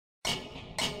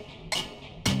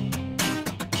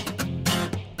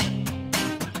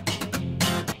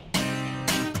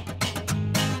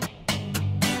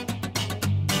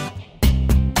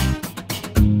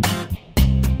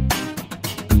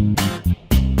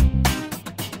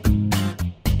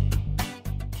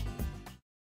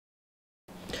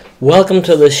Welcome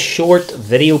to this short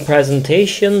video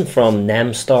presentation from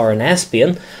Nemstar and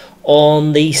Espion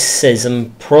on the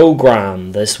CISM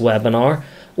program. This webinar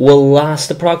will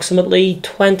last approximately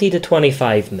 20 to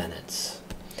 25 minutes.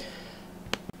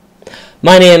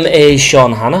 My name is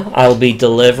Hanna. I'll be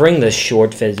delivering this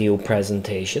short video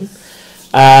presentation.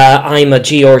 I'm a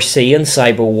GRC and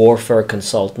cyber warfare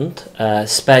consultant,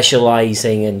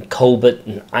 specializing in COBIT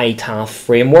and ITAF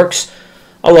frameworks,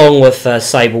 along with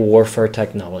cyber warfare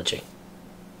technology.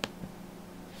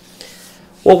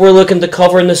 What we're looking to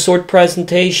cover in this short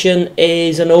presentation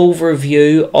is an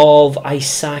overview of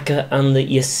ISACA and the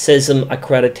CISM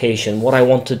accreditation. What I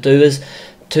want to do is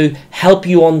to help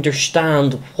you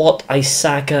understand what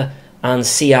ISACA and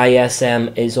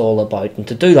CISM is all about. And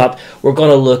to do that, we're going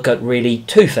to look at really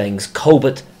two things: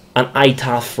 COBIT and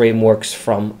ITAF frameworks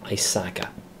from ISACA.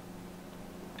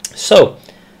 So,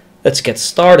 let's get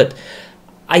started.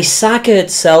 ISACA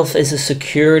itself is a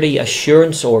security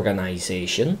assurance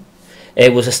organization.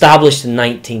 It was established in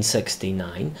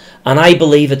 1969, and I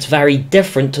believe it's very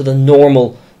different to the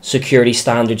normal security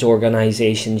standards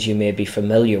organizations you may be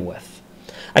familiar with.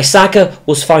 ISACA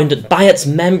was founded by its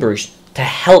members to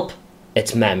help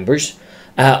its members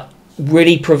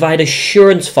really provide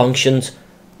assurance functions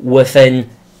within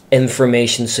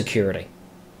information security.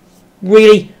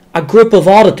 Really, a group of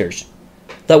auditors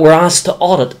that were asked to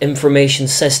audit information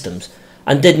systems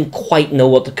and didn't quite know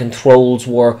what the controls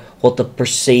were, what the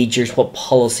procedures, what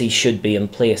policies should be in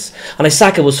place. And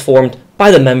ISACA was formed by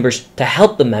the members to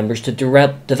help the members to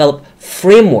develop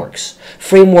frameworks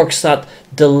that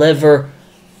deliver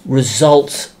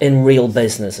results in real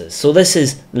businesses. So this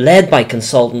is led by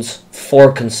consultants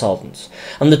for consultants.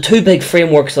 And the two big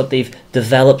frameworks that they've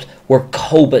developed were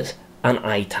COBIT and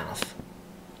ITAF.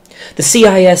 The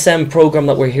CISM program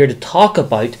that we're here to talk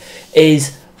about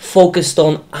is focused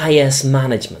on IS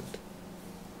management.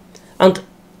 And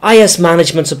IS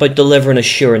management is about delivering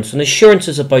assurance, and assurance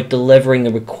is about delivering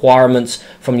the requirements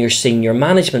from your senior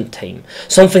management team,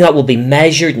 something that will be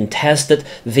measured and tested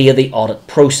via the audit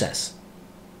process.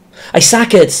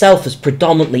 ISACA itself is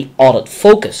predominantly audit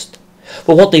focused,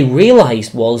 but what they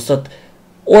realized was that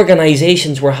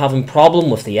organizations were having problem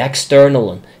with the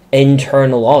external and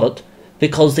internal audit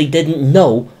because they didn't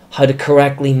know how to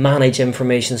correctly manage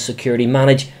information security,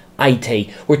 manage IT.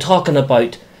 We're talking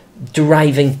about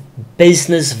deriving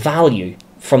business value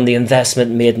from the investment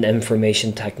made in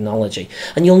information technology.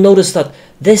 And you'll notice that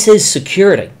this is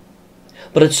security,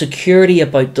 but it's security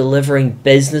about delivering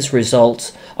business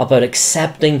results, about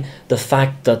accepting the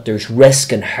fact that there's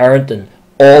risk inherent in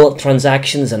all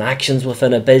transactions and actions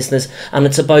within a business, and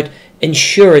it's about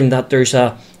ensuring that there's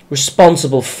a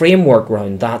responsible framework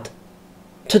around that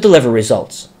to deliver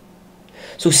results.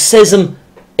 So CISM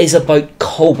is about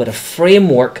COBIT, a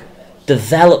framework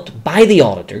developed by the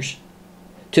auditors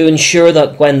to ensure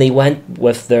that when they went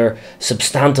with their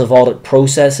substantive audit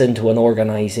process into an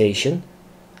organization,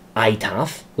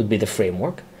 ITAF would be the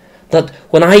framework, that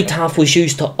when ITAF was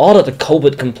used to audit a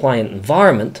COBIT compliant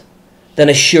environment, then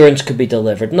assurance could be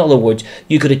delivered. In other words,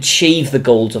 you could achieve the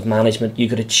goals of management, you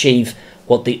could achieve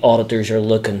what the auditors are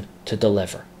looking to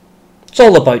deliver. It's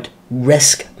all about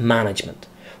risk management.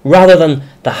 Rather than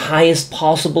the highest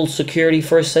possible security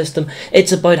for a system,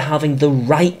 it's about having the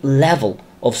right level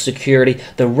of security,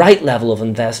 the right level of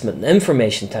investment in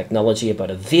information technology, about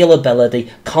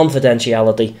availability,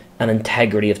 confidentiality, and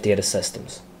integrity of data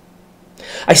systems.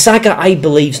 ISACA, I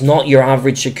believe, is not your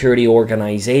average security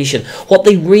organization. What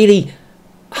they really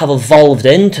have evolved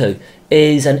into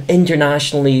is an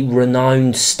internationally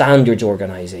renowned standards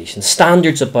organization.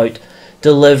 Standards about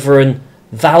delivering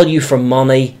value for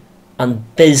money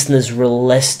and business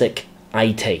realistic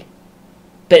IT.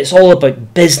 But it's all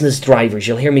about business drivers.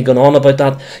 You'll hear me going on about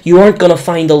that. You aren't going to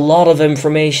find a lot of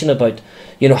information about,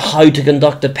 how to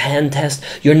conduct a pen test.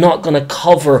 You're not going to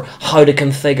cover how to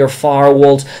configure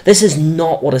firewalls. This is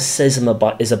not what a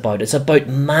CISM is about. It's about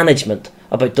management,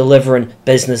 about delivering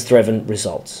business-driven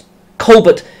results.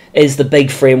 COBIT is the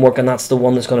big framework, and that's the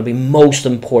one that's going to be most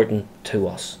important to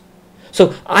us.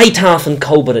 So ITAF and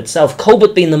COBIT itself,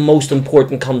 COBIT being the most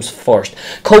important, comes first.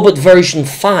 COBIT version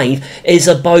 5 is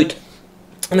about,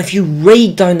 and if you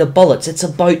read down the bullets, it's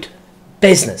about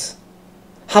business.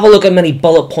 Have a look at many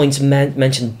bullet points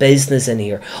mention business in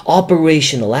here.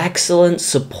 Operational excellence,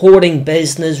 supporting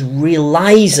business,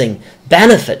 realizing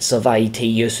benefits of IT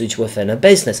usage within a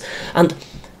business. And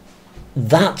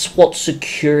that's what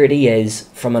security is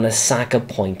from an ISACA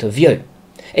point of view.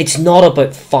 It's not about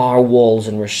firewalls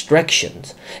and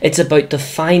restrictions. It's about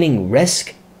defining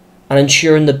risk and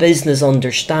ensuring the business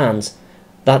understands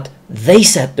that they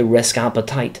set the risk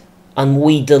appetite and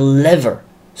we deliver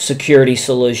security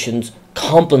solutions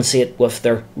compensate with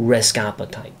their risk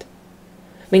appetite?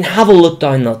 I mean, have a look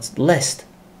down that list.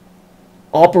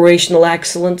 Operational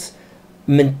excellence,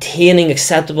 maintaining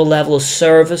acceptable level of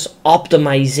service,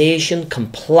 optimization,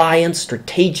 compliance,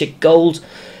 strategic goals.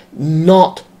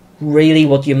 Not really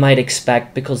what you might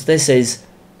expect, because this is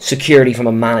security from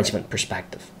a management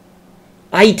perspective.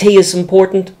 IT is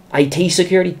important, IT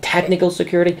security, technical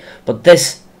security, but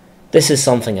this is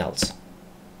something else.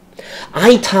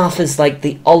 ITAF is like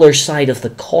the other side of the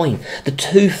coin. The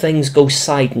two things go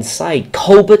side and side.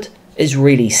 COBIT is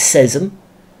really CISM.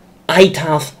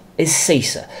 ITAF is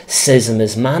CISA. CISM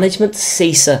is management.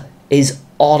 CISA is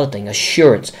auditing,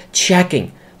 assurance,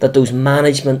 checking that those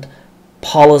management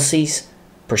policies,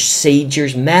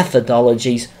 procedures,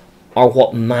 methodologies are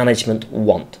what management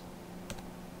want.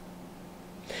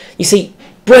 You see,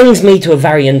 brings me to a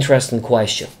very interesting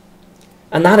question,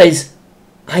 and that is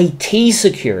IT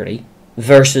security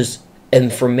versus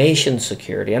information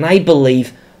security. And I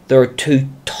believe there are two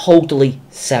totally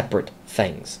separate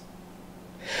things.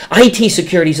 IT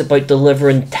security is about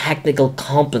delivering technical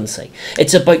competency.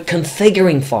 It's about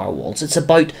configuring firewalls. It's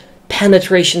about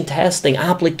penetration testing,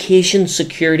 application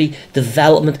security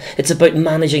development. It's about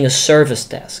managing a service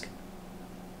desk.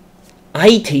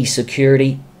 IT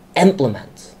security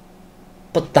implements.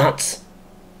 But that's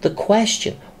the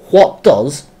question. What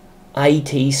does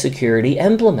IT security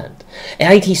implement?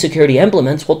 IT security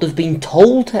implements what they've been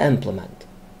told to implement.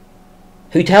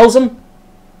 Who tells them?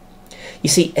 You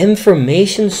see,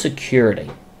 information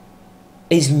security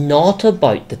is not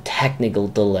about the technical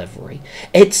delivery.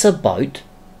 It's about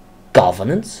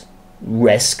governance,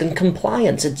 risk and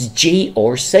compliance. It's G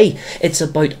or C. It's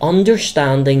about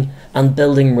understanding and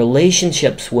building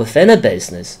relationships within a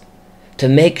business to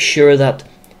make sure that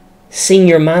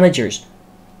senior managers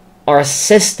are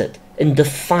assisted in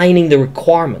defining the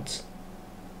requirements.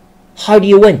 How do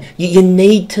you win? You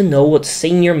need to know what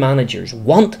senior managers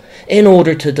want in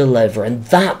order to deliver, and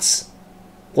that's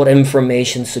what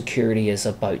information security is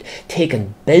about.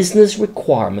 Taking business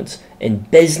requirements in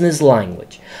business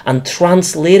language and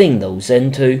translating those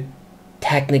into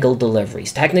technical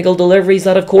deliveries. Technical deliveries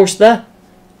that, of course, the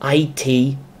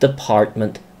IT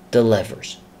department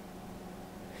delivers.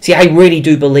 See, I really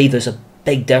do believe there's a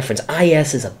big difference.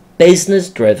 IS is a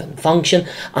business-driven function.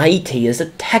 IT is a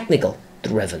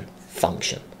technical-driven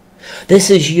function.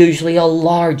 This is usually a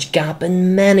large gap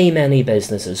in many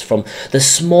businesses, from the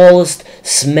smallest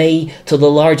SME to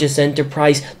the largest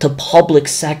enterprise to public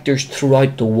sectors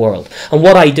throughout the world. And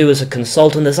what I do as a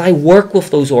consultant is I work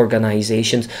with those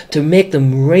organizations to make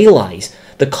them realize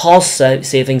the cost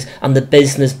savings and the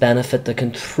business benefit that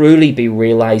can truly be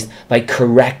realized by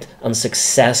correct and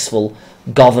successful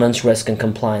governance, risk and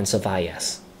compliance of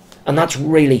IS. And that's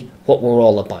really what we're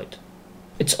all about.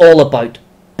 It's all about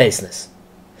business.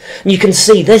 And you can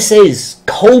see this is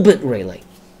COBIT really.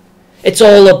 It's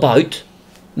all about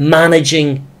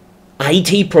managing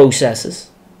IT processes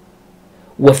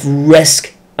with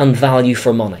risk and value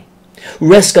for money.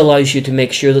 Risk allows you to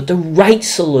make sure that the right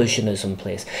solution is in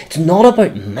place. It's not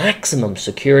about maximum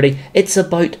security, it's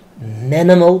about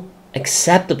minimal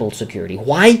acceptable security.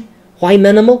 Why? Why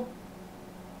minimal?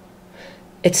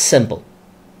 It's simple.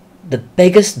 The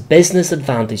biggest business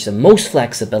advantage, the most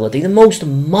flexibility, the most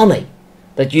money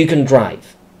that you can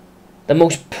drive, the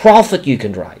most profit you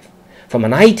can drive from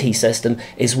an IT system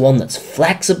is one that's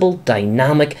flexible,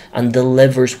 dynamic and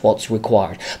delivers what's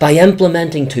required. By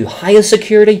implementing too high a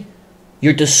security,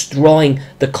 you're destroying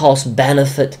the cost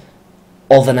benefit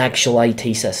of an actual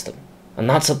IT system. And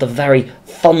that's at the very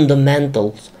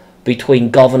fundamentals between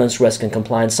governance, risk and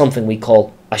compliance, something we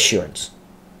call assurance.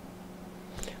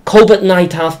 COBIT and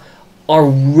ITAF are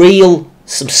real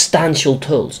substantial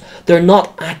tools. They're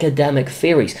not academic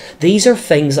theories. These are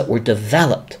things that were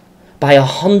developed by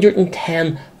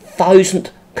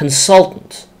 110,000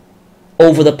 consultants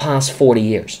over the past 40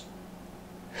 years.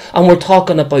 And we're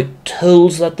talking about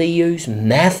tools that they use,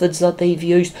 methods that they've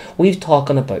used. We're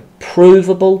talking about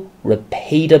provable,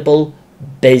 repeatable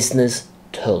business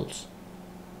tools.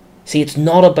 See, it's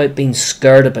not about being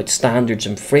scared about standards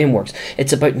and frameworks.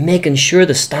 It's about making sure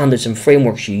the standards and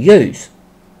frameworks you use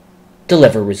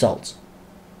deliver results.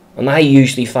 And I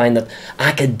usually find that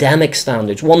academic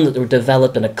standards, one that were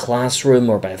developed in a classroom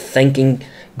or by a thinking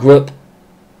group,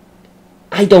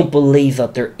 I don't believe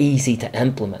that they're easy to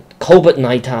implement. COBIT and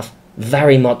ITAF,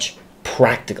 very much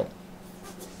practical.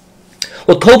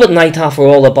 What COBIT and ITAF are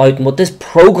all about, and what this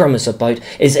program is about,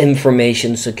 is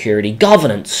information security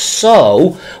governance.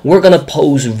 So we're going to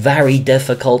pose very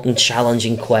difficult and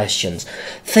challenging questions.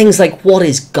 Things like, what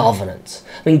is governance?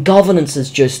 I mean, governance is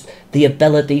just the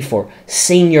ability for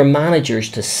senior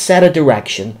managers to set a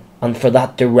direction and for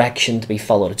that direction to be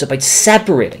followed. It's about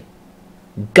separating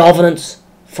governance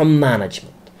from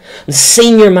management. And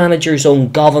senior managers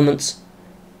own governance.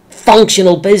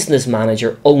 Functional business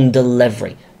manager own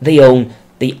delivery. They own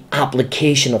the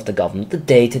application of the government, the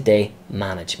day-to-day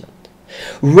management.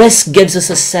 Risk gives us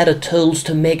a set of tools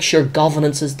to make sure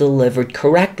governance is delivered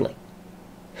correctly.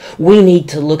 We need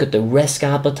to look at the risk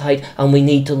appetite, and we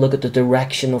need to look at the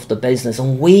direction of the business,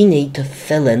 and we need to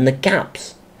fill in the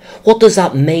gaps. What does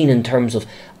that mean in terms of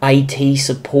IT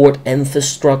support,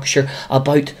 infrastructure,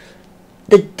 about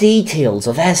the details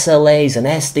of SLAs and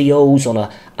SDOs on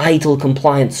a ITIL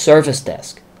compliant service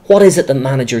desk? What is it that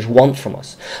managers want from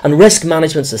us? And risk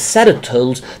management is a set of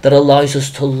tools that allows us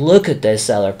to look at this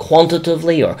either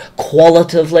quantitatively or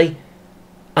qualitatively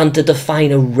and to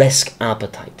define a risk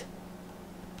appetite.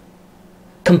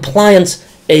 Compliance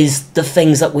is the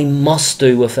things that we must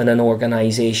do within an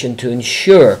organisation to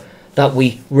ensure that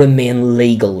we remain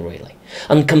legal, really.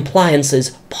 And compliance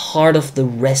is part of the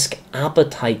risk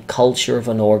appetite culture of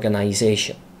an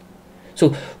organisation.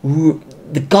 So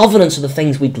the governance are the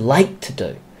things we'd like to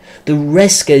do. The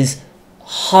risk is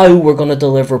how we're going to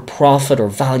deliver profit or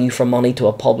value for money to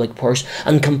a public purse,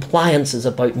 and compliance is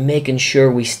about making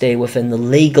sure we stay within the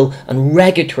legal and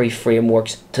regulatory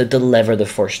frameworks to deliver the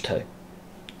first two.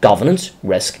 Governance,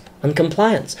 risk and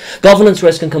compliance. Governance,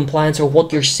 risk and compliance are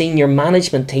what your senior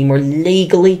management team are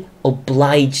legally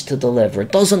obliged to deliver.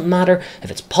 It doesn't matter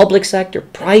if it's public sector,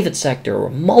 private sector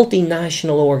or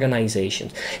multinational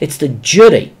organisations. It's the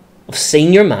duty of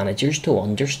senior managers to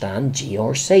understand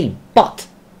GRC. But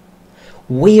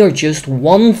we are just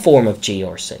one form of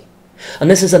GRC. And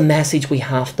this is a message we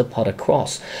have to put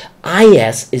across.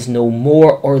 IS is no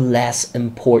more or less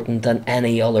important than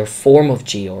any other form of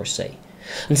GRC.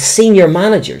 And senior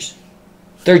managers,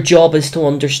 their job is to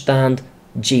understand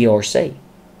GRC.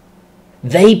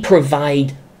 They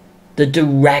provide the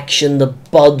direction, the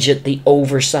budget, the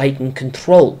oversight and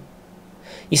control.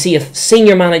 You see, if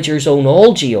senior managers own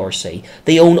all GRC,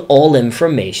 they own all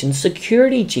information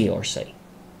security GRC.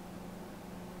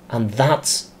 And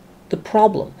that's the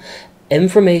problem.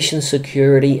 Information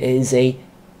security is a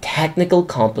technical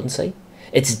competency.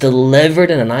 It's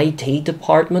delivered in an IT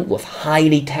department with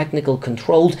highly technical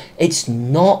controls. It's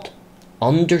not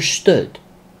understood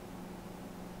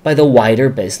by the wider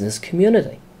business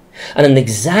community. And in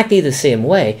exactly the same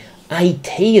way,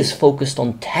 IT is focused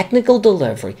on technical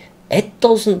delivery. It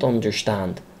doesn't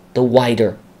understand the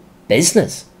wider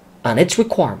business and its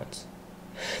requirements.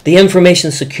 The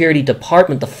Information Security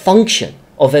Department, the function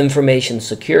of information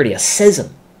security, a CISM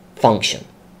function,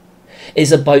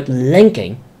 is about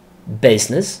linking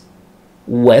business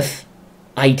with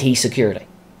IT security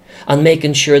and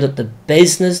making sure that the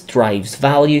business drives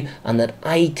value and that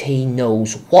IT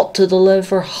knows what to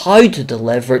deliver, how to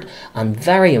deliver it, and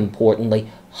very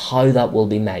importantly, how that will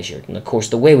be measured. And of course,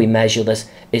 the way we measure this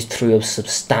is through a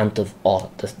substantive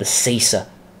audit, the CISA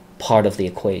part of the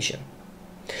equation.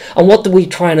 And what are we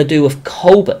trying to do with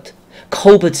COBIT?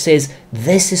 COBIT says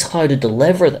this is how to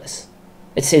deliver this.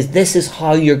 It says this is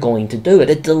how you're going to do it.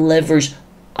 It delivers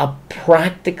a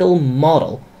practical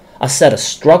model, a set of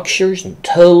structures and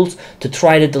tools to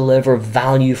try to deliver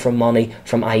value for money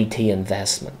from IT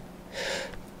investment.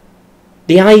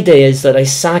 The idea is that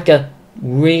ISACA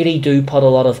really do put a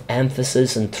lot of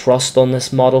emphasis and trust on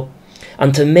this model,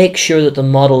 and to make sure that the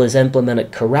model is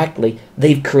implemented correctly,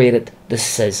 they've created the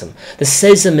CISM. The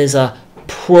CISM is a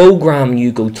program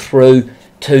you go through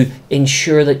to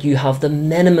ensure that you have the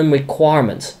minimum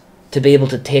requirements to be able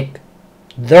to take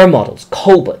their models,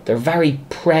 COBIT, their very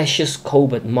precious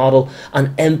COBIT model,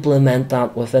 and implement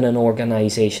that within an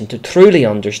organisation to truly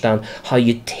understand how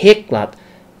you take that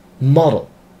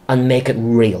model and make it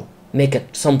real, make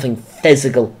it something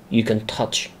physical you can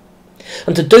touch.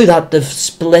 And to do that, they've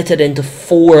split it into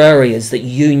 4 areas that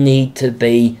you need to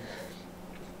be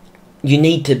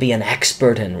an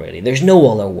expert in, really. There's no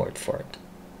other word for it.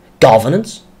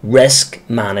 Governance, risk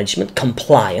management,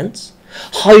 compliance,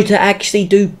 how to actually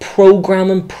do program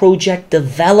and project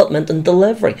development and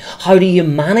delivery. How do you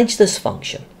manage this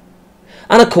function?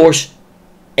 And of course,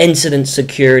 incident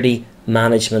security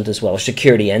management as well,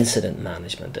 security incident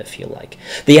management, if you like.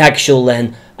 The actual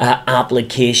then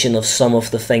application of some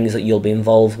of the things that you'll be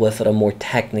involved with at a more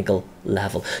technical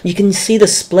level. You can see the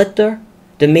split there.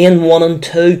 Domain 1 and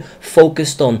 2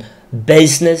 focused on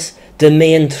business,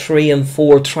 Domain 3 and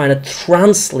 4, trying to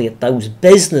translate those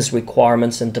business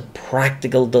requirements into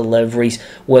practical deliveries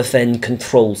within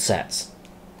control sets.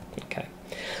 Okay.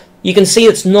 You can see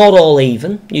it's not all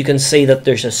even. You can see that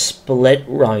there's a split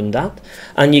round that.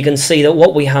 And you can see that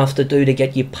what we have to do to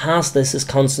get you past this is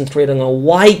concentrate on a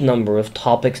wide number of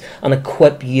topics and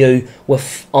equip you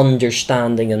with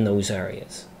understanding in those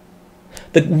areas.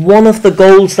 One of the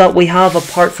goals that we have,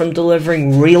 apart from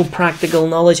delivering real practical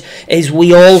knowledge, is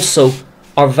we also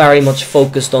are very much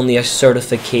focused on the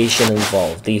certification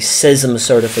involved, the CISM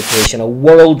certification, a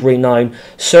world-renowned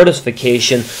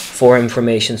certification for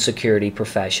information security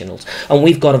professionals. And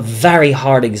we've got a very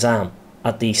hard exam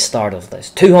at the start of this.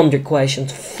 200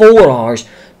 questions, 4 hours.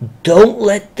 Don't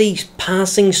let these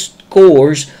passing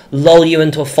scores lull you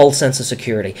into a false sense of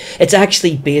security. It's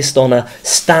actually based on a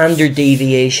standard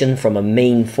deviation from a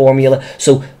mean formula.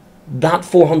 So that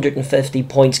 450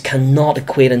 points cannot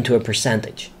equate into a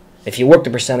percentage. If you work the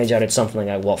percentage out, it's something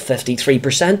like, what,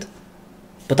 53%?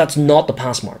 But that's not the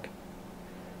pass mark.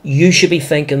 You should be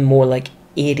thinking more like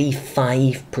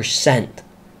 85%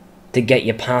 to get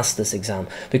you past this exam.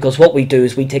 Because what we do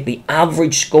is we take the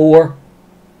average score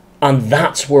and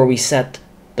that's where we set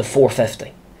the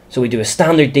 450. So we do a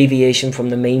standard deviation from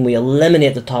the mean, we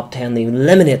eliminate the top 10, we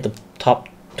eliminate the top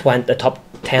 20, the top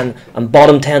 10 and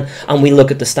bottom 10, and we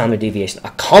look at the standard deviation.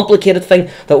 A complicated thing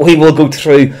that we will go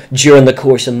through during the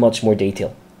course in much more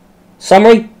detail.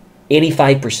 Summary,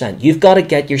 85%. You've got to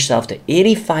get yourself to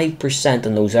 85%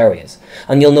 in those areas.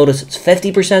 And you'll notice it's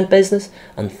 50% business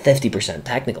and 50%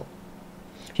 technical.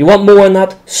 If you want more on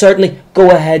that, certainly go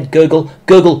ahead, Google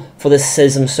for the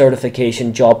CISM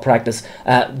certification job practice.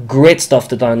 Great stuff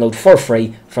to download for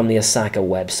free from the ISACA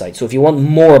website. So if you want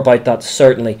more about that,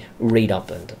 certainly read up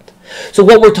on it. So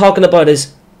what we're talking about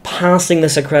is passing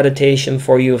this accreditation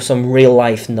for you of some real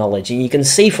life knowledge. And you can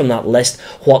see from that list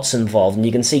what's involved. And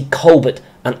you can see COBIT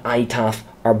and ITAF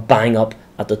are bang up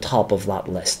at the top of that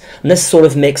list. And this sort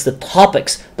of makes the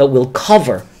topics that we'll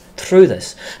cover through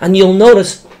this. And you'll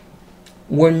notice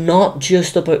we're not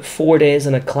just about 4 days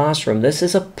in a classroom. This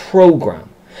is a program.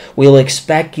 We'll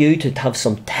expect you to have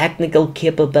some technical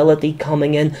capability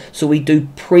coming in. So we do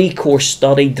pre-course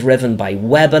study driven by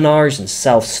webinars and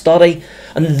self-study.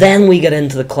 And then we get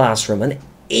into the classroom. And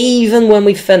even when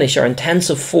we finish our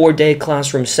intensive 4-day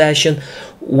classroom session,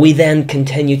 we then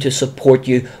continue to support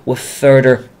you with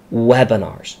further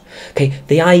webinars. Okay,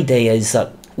 the idea is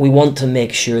that we want to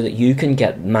make sure that you can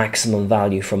get maximum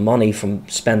value for money from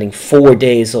spending 4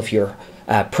 days of your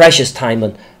precious time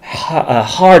and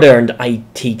hard-earned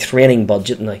IT training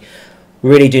budget. And I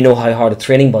really do know how hard a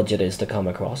training budget is to come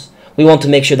across. We want to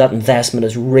make sure that investment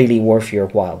is really worth your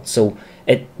while. So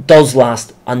it does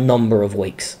last a number of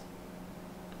weeks.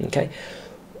 Okay.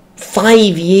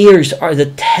 5 years are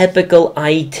the typical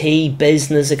IT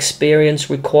business experience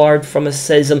required from a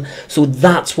CISM. So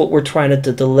that's what we're trying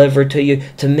to deliver to you,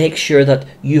 to make sure that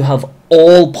you have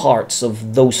all parts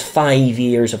of those 5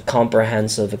 years of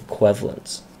comprehensive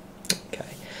equivalence. Okay.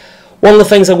 One of the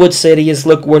things I would say to you is,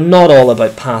 look, we're not all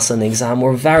about passing the exam.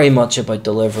 We're very much about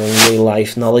delivering real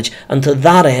life knowledge. And to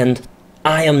that end,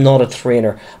 I am not a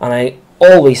trainer. And I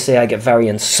always say I get very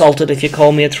insulted if you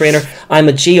call me a trainer. I'm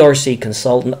a GRC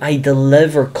consultant. I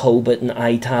deliver COBIT and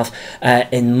ITAF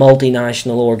in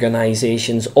multinational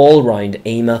organizations all around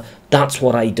EMA. That's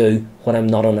what I do when I'm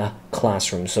not in a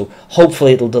classroom. So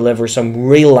hopefully it'll deliver some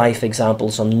real life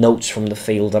examples, some notes from the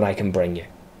field that I can bring you.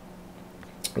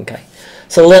 Okay,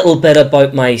 so a little bit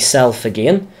about myself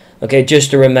again. Okay,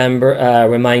 just a reminder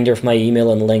of my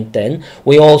email and LinkedIn.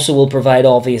 We also will provide,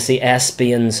 obviously,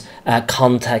 Espion's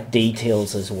contact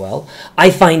details as well. I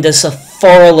find this a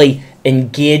thoroughly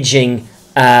engaging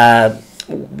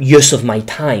use of my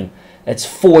time. It's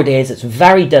 4 days. It's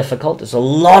very difficult. There's a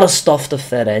lot of stuff to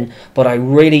fit in, but I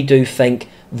really do think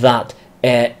that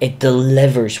it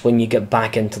delivers when you get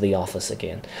back into the office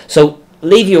again. So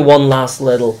leave you one last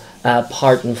little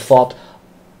parting thought.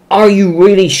 Are you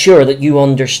really sure that you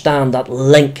understand that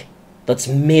link that's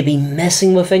maybe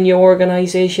missing within your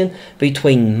organization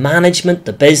between management,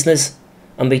 the business,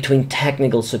 and between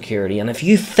technical security? And if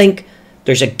you think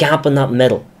there's a gap in that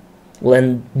middle, well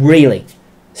then really,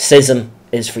 CISM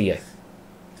is for you.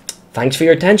 Thanks for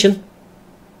your attention.